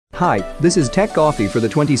Hi, this is Tech Coffee for the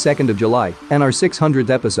 22nd of July and our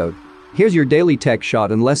 600th episode. Here's your daily tech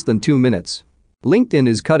shot in less than 2 minutes. LinkedIn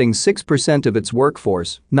is cutting 6% of its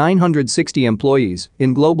workforce, 960 employees,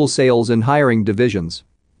 in global sales and hiring divisions.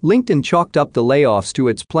 LinkedIn chalked up the layoffs to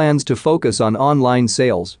its plans to focus on online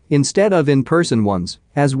sales instead of in-person ones,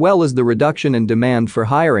 as well as the reduction in demand for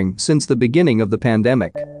hiring since the beginning of the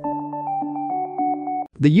pandemic.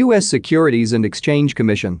 The U.S. Securities and Exchange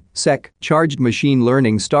Commission (SEC) charged machine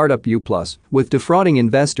learning startup U+ with defrauding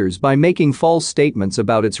investors by making false statements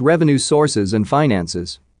about its revenue sources and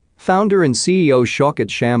finances. Founder and CEO Shaukat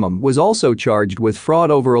Shamim was also charged with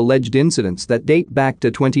fraud over alleged incidents that date back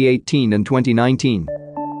to 2018 and 2019.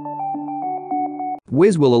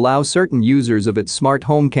 Wiz will allow certain users of its smart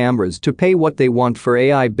home cameras to pay what they want for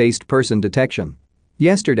AI-based person detection.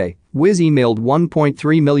 Yesterday, Wiz emailed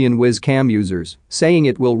 1.3 million Wiz Cam users, saying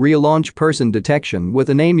it will relaunch person detection with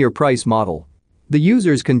a Name Your Price model. The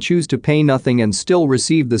users can choose to pay nothing and still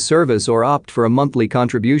receive the service or opt for a monthly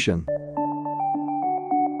contribution.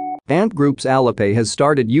 Ant Group's Alipay has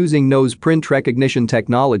started using nose print recognition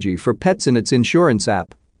technology for pets in its insurance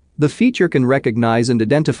app. The feature can recognize and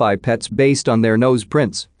identify pets based on their nose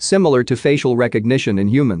prints, similar to facial recognition in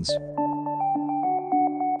humans.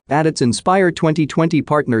 At its Inspire 2020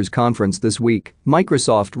 Partners Conference this week,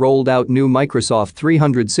 Microsoft rolled out new Microsoft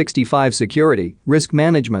 365 security, risk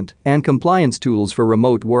management, and compliance tools for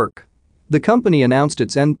remote work. The company announced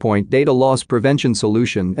its endpoint data loss prevention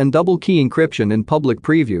solution and double key encryption in public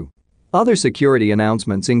preview. Other security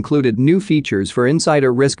announcements included new features for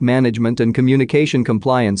insider risk management and communication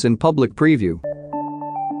compliance in public preview.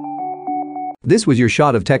 This was your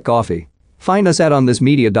shot of Tech Coffee. Find us at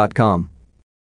onthismedia.com.